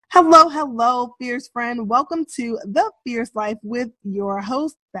Hello, hello, fierce friend. Welcome to The Fierce Life with your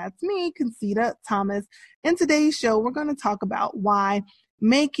host. That's me, Concita Thomas. In today's show, we're going to talk about why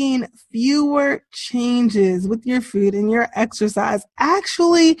making fewer changes with your food and your exercise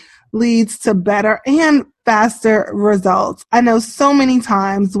actually leads to better and faster results. I know so many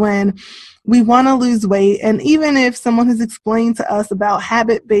times when we want to lose weight, and even if someone has explained to us about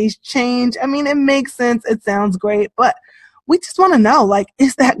habit-based change, it makes sense, it sounds great, but we just want to know,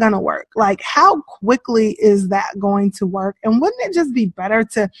 is that going to work? How quickly is that going to work? And wouldn't it just be better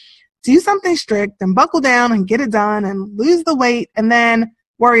to do something strict and buckle down and get it done and lose the weight and then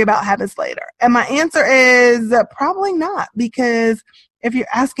worry about habits later? And my answer is probably not, because if you're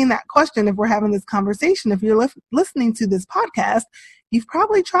asking that question, if we're having this conversation, if you're listening to this podcast, you've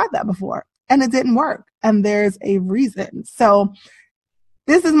probably tried that before and it didn't work. And there's a reason. So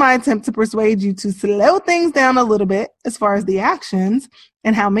this is my attempt to persuade you to slow things down a little bit as far as the actions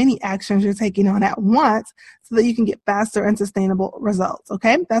and how many actions you're taking on at once so that you can get faster and sustainable results.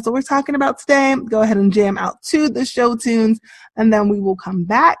 Okay, that's what we're talking about today. Go ahead and jam out to the show tunes, and then we will come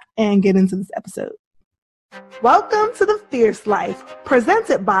back and get into this episode. Welcome to The Fierce Life,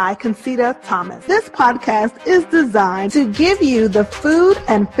 presented by Concita Thomas. This podcast is designed to give you the food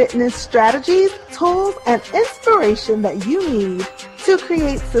and fitness strategies, tools, and inspiration that you need to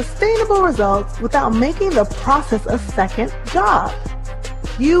create sustainable results without making the process a second job.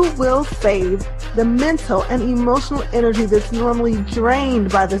 You will save the mental and emotional energy that's normally drained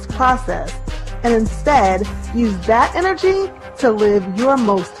by this process, and instead use that energy to live your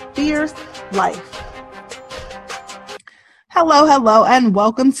most fierce life. Hello, and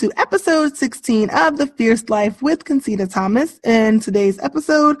welcome to episode 16 of The Fierce Life with Concita Thomas. In today's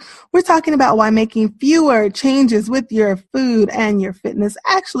episode, we're talking about why making fewer changes with your food and your fitness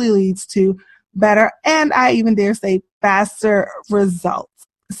actually leads to better, and I even dare say faster results.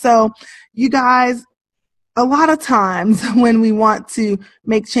 So, you guys, a lot of times when we want to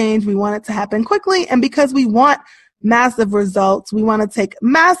make change, we want it to happen quickly, and because we want massive results, we want to take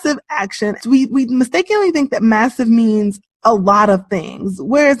massive action. We mistakenly think that massive means a lot of things,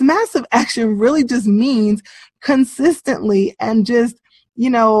 whereas massive action really just means consistently and just,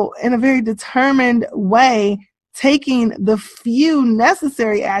 in a very determined way, taking the few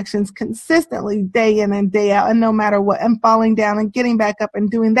necessary actions consistently day in and day out, and no matter what, and falling down and getting back up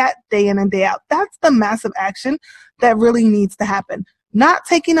and doing that day in and day out. That's the massive action that really needs to happen. Not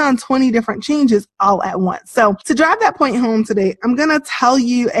taking on 20 different changes all at once. So to drive that point home today, I'm going to tell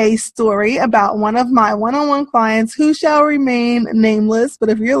you a story about one of my one-on-one clients who shall remain nameless, but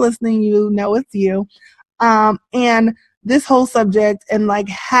if you're listening, you know it's you. And this whole subject and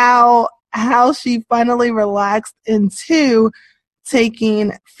how she finally relaxed into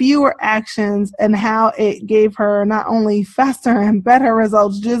taking fewer actions and how it gave her not only faster and better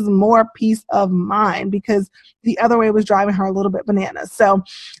results, just more peace of mind, because the other way was driving her a little bit bananas. So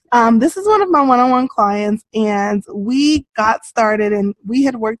this is one of my one-on-one clients, and we got started, and we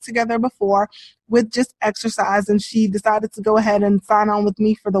had worked together before with just exercise, and she decided to go ahead and sign on with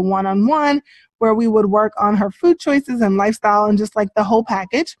me for the one-on-one, where we would work on her food choices and lifestyle and just the whole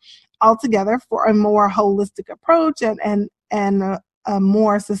package all together for a more holistic approach and a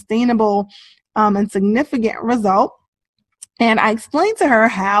more sustainable and significant result. And I explained to her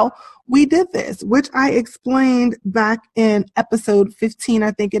how we did this, which I explained back in episode 15,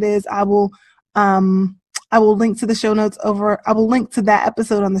 I think it is. I will link to the show notes I will link to that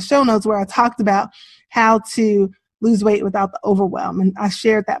episode on the show notes where I talked about how to lose weight without the overwhelm. And I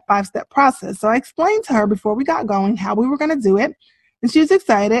shared that 5-step process. So I explained to her before we got going how we were going to do it. And she was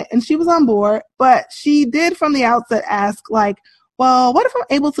excited and she was on board, but she did from the outset ask well, what if I'm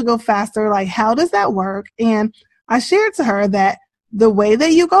able to go faster? How does that work? And I shared to her that the way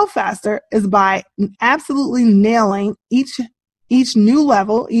that you go faster is by absolutely nailing each new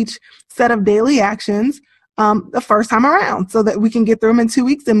level, each set of daily actions the first time around, so that we can get through them in 2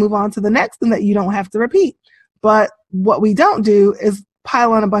 weeks and move on to the next, and that you don't have to repeat. But what we don't do is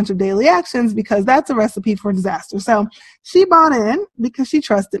pile on a bunch of daily actions, because that's a recipe for disaster. So she bought in because she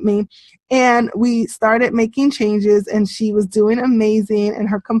trusted me, and we started making changes, and she was doing amazing, and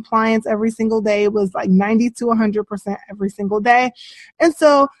her compliance every single day was 90 to 100% every single day. And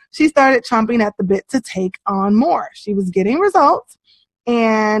so she started chomping at the bit to take on more. She was getting results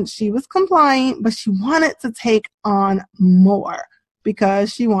and she was complying, but she wanted to take on more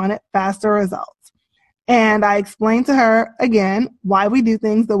because she wanted faster results. And I explained to her, again, why we do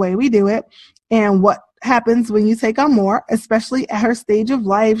things the way we do it and what happens when you take on more, especially at her stage of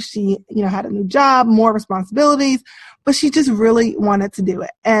life. She, had a new job, more responsibilities, but she just really wanted to do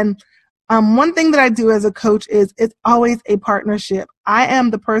it. And One thing that I do as a coach is it's always a partnership. I am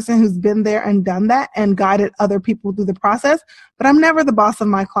the person who's been there and done that and guided other people through the process, but I'm never the boss of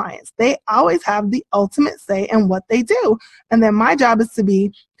my clients. They always have the ultimate say in what they do. And then my job is to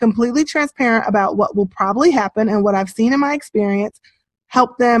be completely transparent about what will probably happen and what I've seen in my experience,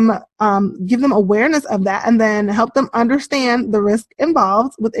 help them, give them awareness of that, and then help them understand the risk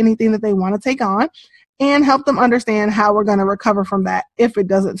involved with anything that they want to take on, and help them understand how we're going to recover from that if it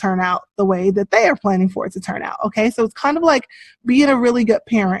doesn't turn out the way that they are planning for it to turn out. Okay, so it's kind of like being a really good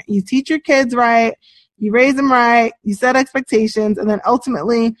parent. You teach your kids right, you raise them right, you set expectations, and then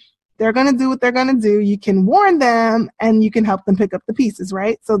ultimately they're going to do what they're going to do. You can warn them and you can help them pick up the pieces,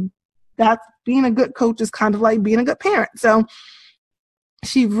 right? So that's being a good coach is kind of like being a good parent. So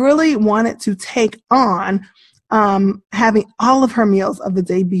she really wanted to take on having all of her meals of the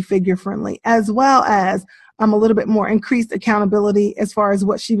day be figure friendly, as well as a little bit more increased accountability as far as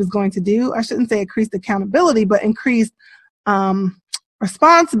what she was going to do. I shouldn't say increased accountability, but increased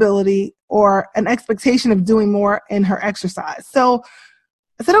responsibility or an expectation of doing more in her exercise. So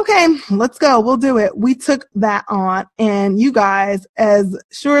I said, okay, let's go. We'll do it. We took that on. And you guys, as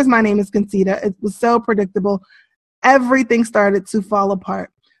sure as my name is Concita, it was so predictable. Everything started to fall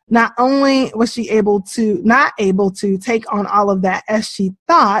apart. Not only was she not able to take on all of that as she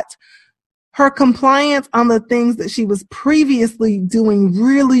thought, her compliance on the things that she was previously doing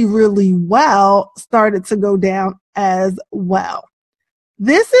really, really well started to go down as well.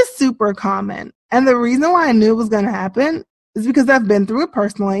 This is super common. And the reason why I knew it was going to happen is because I've been through it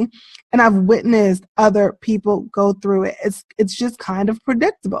personally and I've witnessed other people go through it. It's just kind of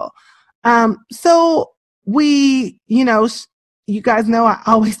predictable. So you guys know I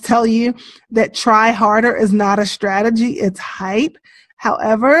always tell you that try harder is not a strategy, it's hype.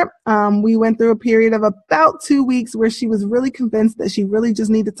 However, we went through a period of about 2 weeks where she was really convinced that she really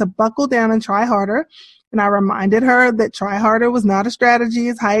just needed to buckle down and try harder. And I reminded her that try harder was not a strategy,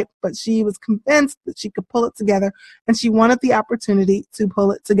 it's hype, but she was convinced that she could pull it together and she wanted the opportunity to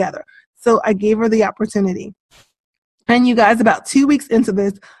pull it together. So I gave her the opportunity. And you guys, about 2 weeks into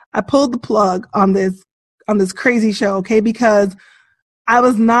this, I pulled the plug on this crazy show, okay? Because I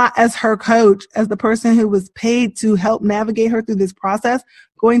was not, as her coach, as the person who was paid to help navigate her through this process,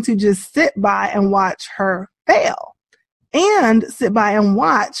 going to just sit by and watch her fail and sit by and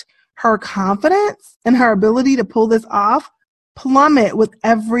watch her confidence and her ability to pull this off plummet with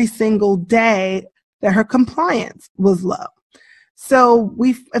every single day that her compliance was low. So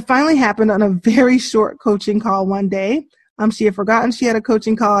it finally happened on a very short coaching call one day. She had forgotten she had a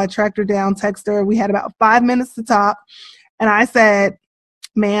coaching call. I tracked her down, texted her. We had about 5 minutes to talk. And I said,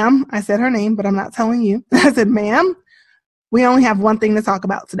 ma'am, I said her name, but I'm not telling you. I said, ma'am, we only have one thing to talk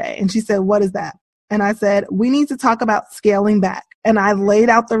about today. And she said, what is that? And I said, we need to talk about scaling back. And I laid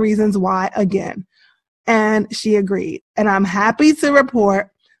out the reasons why again. And she agreed. And I'm happy to report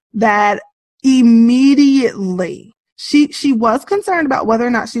that immediately she was concerned about whether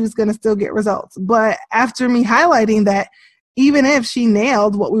or not she was going to still get results. But after me highlighting that even if she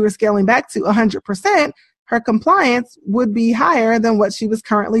nailed what we were scaling back to 100%, her compliance would be higher than what she was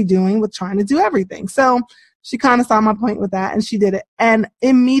currently doing with trying to do everything. So she kind of saw my point with that and she did it. And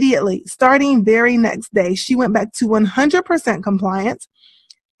immediately, starting very next day, she went back to 100% compliance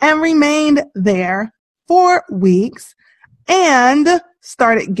and remained there for weeks and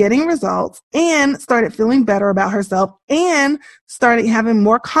started getting results and started feeling better about herself and started having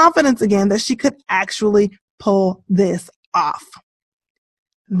more confidence again that she could actually pull this off.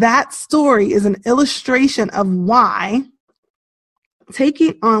 That story is an illustration of why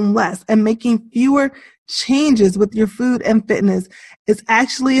taking on less and making fewer changes with your food and fitness is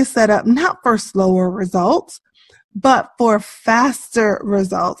actually a setup not for slower results, but for faster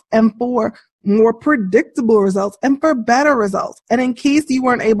results and for more predictable results and for better results. And in case you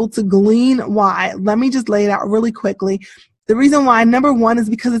weren't able to glean why, let me just lay it out really quickly. The reason why, number one, is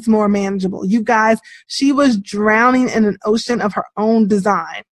because it's more manageable. You guys, she was drowning in an ocean of her own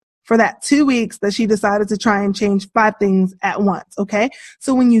design for that 2 weeks that she decided to try and change 5 things at once, okay?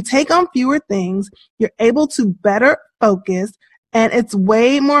 So when you take on fewer things, you're able to better focus, and it's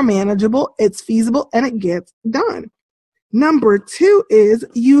way more manageable, it's feasible, and it gets done. Number 2 is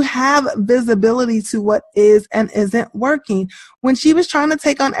you have visibility to what is and isn't working. When she was trying to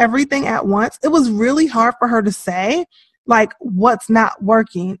take on everything at once, it was really hard for her to say, like, what's not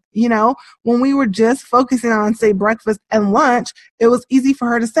working. You know, when we were just focusing on, say, breakfast and lunch, it was easy for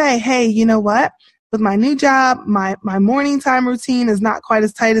her to say, hey, you know what? With my new job, my morning time routine is not quite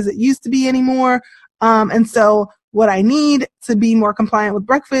as tight as it used to be anymore. And so what I need to be more compliant with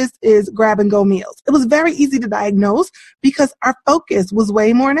breakfast is grab and go meals. It was very easy to diagnose because our focus was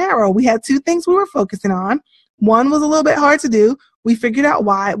way more narrow. We had two things we were focusing on. One was a little bit hard to do. We figured out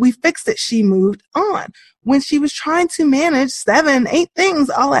why. We fixed it. She moved on. When she was trying to manage 7, 8 things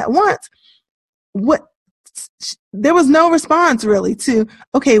all at once, there was no response really to,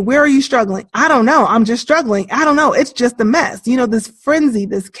 okay, where are you struggling? I don't know. I'm just struggling. I don't know. It's just a mess. This frenzy,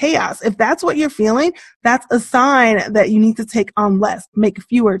 this chaos. If that's what you're feeling, that's a sign that you need to take on less, make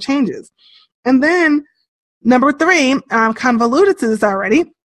fewer changes. And then number 3, I've kind of alluded to this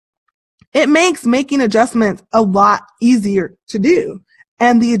already. It makes making adjustments a lot easier to do.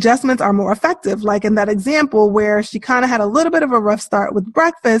 And the adjustments are more effective. Like in that example where she kind of had a little bit of a rough start with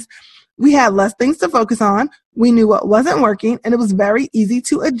breakfast, we had less things to focus on. We knew what wasn't working, and it was very easy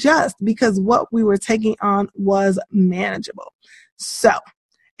to adjust because what we were taking on was manageable. So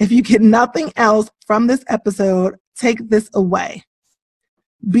if you get nothing else from this episode, take this away.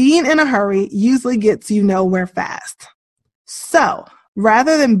 Being in a hurry usually gets you nowhere fast. So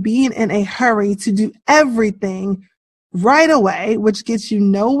rather than being in a hurry to do everything right away, which gets you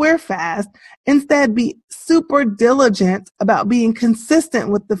nowhere fast, instead be super diligent about being consistent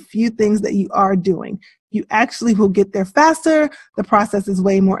with the few things that you are doing. You actually will get there faster. The process is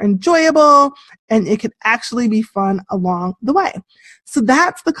way more enjoyable, and it can actually be fun along the way. So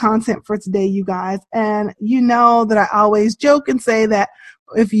that's the content for today, you guys. And you know that I always joke and say that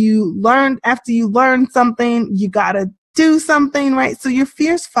after you learn something, you gotta do something, right? So your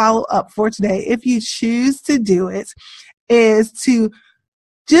fierce follow-up for today, if you choose to do it, is to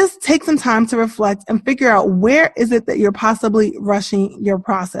just take some time to reflect and figure out where is it that you're possibly rushing your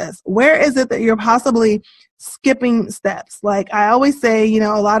process? Where is it that you're possibly skipping steps? Like I always say,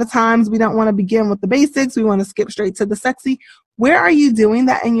 a lot of times we don't want to begin with the basics. We want to skip straight to the sexy. Where are you doing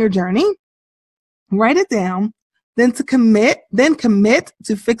that in your journey? Write it down. Then commit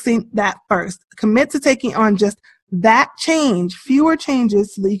to fixing that first. Commit to taking on just that change, fewer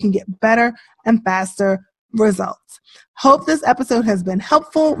changes so that you can get better and faster results. Hope this episode has been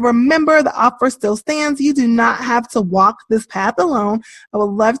helpful. Remember, the offer still stands. You do not have to walk this path alone. I would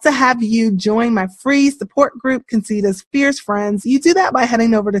love to have you join my free support group, Concita's Fierce Friends. You do that by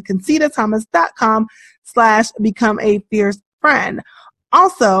heading over to concitaThomas.com/become a fierce friend.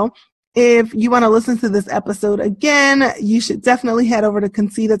 Also, if you want to listen to this episode again, you should definitely head over to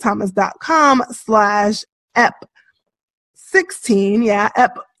concitaThomas.com/ep16,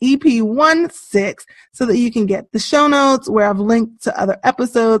 EP16, so that you can get the show notes where I've linked to other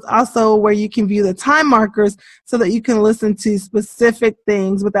episodes, also where you can view the time markers so that you can listen to specific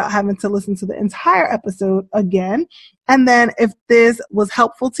things without having to listen to the entire episode again. And then if this was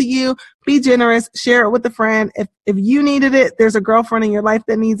helpful to you, be generous, share it with a friend. If you needed it, there's a girlfriend in your life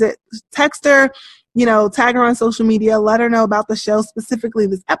that needs it, text her, tag her on social media, let her know about the show, specifically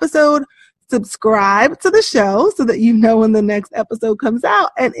this episode. Subscribe to the show so that you know when the next episode comes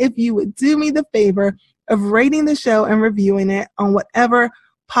out. And if you would do me the favor of rating the show and reviewing it on whatever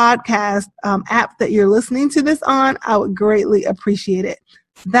podcast app that you're listening to this on, I would greatly appreciate it.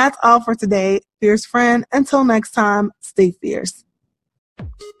 That's all for today, fierce friend. Until next time, stay fierce.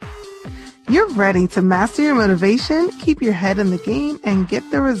 You're ready to master your motivation, keep your head in the game, and get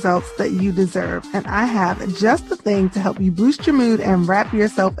the results that you deserve. And I have just the thing to help you boost your mood and wrap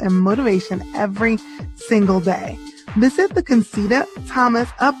yourself in motivation every single day. Visit the Concita Thomas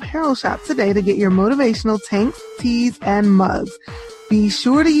apparel shop today to get your motivational tanks, tees, and mugs. Be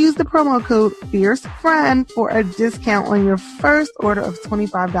sure to use the promo code FIERCEFRIEND for a discount on your first order of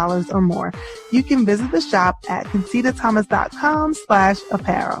 $25 or more. You can visit the shop at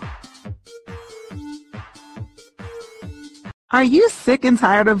ConcitaThomas.com/apparel. Are you sick and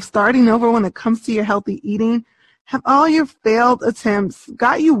tired of starting over when it comes to your healthy eating? Have all your failed attempts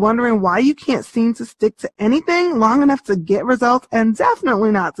got you wondering why you can't seem to stick to anything long enough to get results, and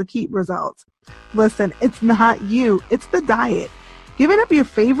definitely not to keep results? Listen, it's not you, it's the diet. Giving up your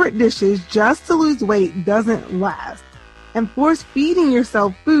favorite dishes just to lose weight doesn't last. And force feeding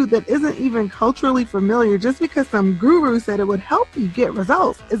yourself food that isn't even culturally familiar just because some guru said it would help you get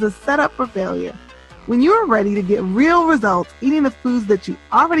results is a setup for failure. When you are ready to get real results eating the foods that you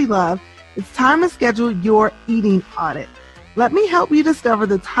already love, it's time to schedule your eating audit. Let me help you discover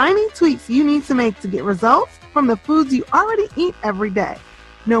the tiny tweaks you need to make to get results from the foods you already eat every day.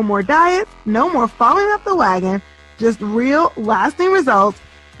 No more diets, no more falling off the wagon, just real lasting results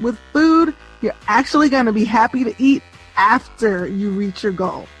with food you're actually going to be happy to eat after you reach your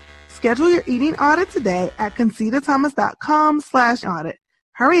goal. Schedule your eating audit today at ConcitaThomas.com/audit.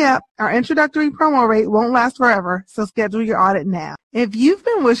 Hurry up, our introductory promo rate won't last forever, so schedule your audit now. If you've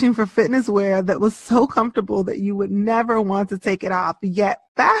been wishing for fitness wear that was so comfortable that you would never want to take it off, yet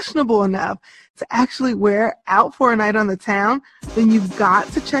fashionable enough to actually wear out for a night on the town, then you've got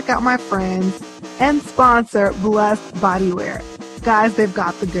to check out my friends and sponsor Blessed Bodywear. Guys, they've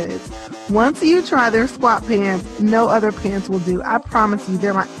got the goods. Once you try their squat pants, no other pants will do. I promise you,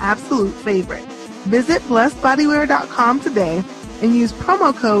 they're my absolute favorite. Visit blessedbodywear.com today and use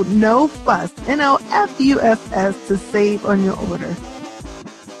promo code NOFUSS, NOFUSS, to save on your order.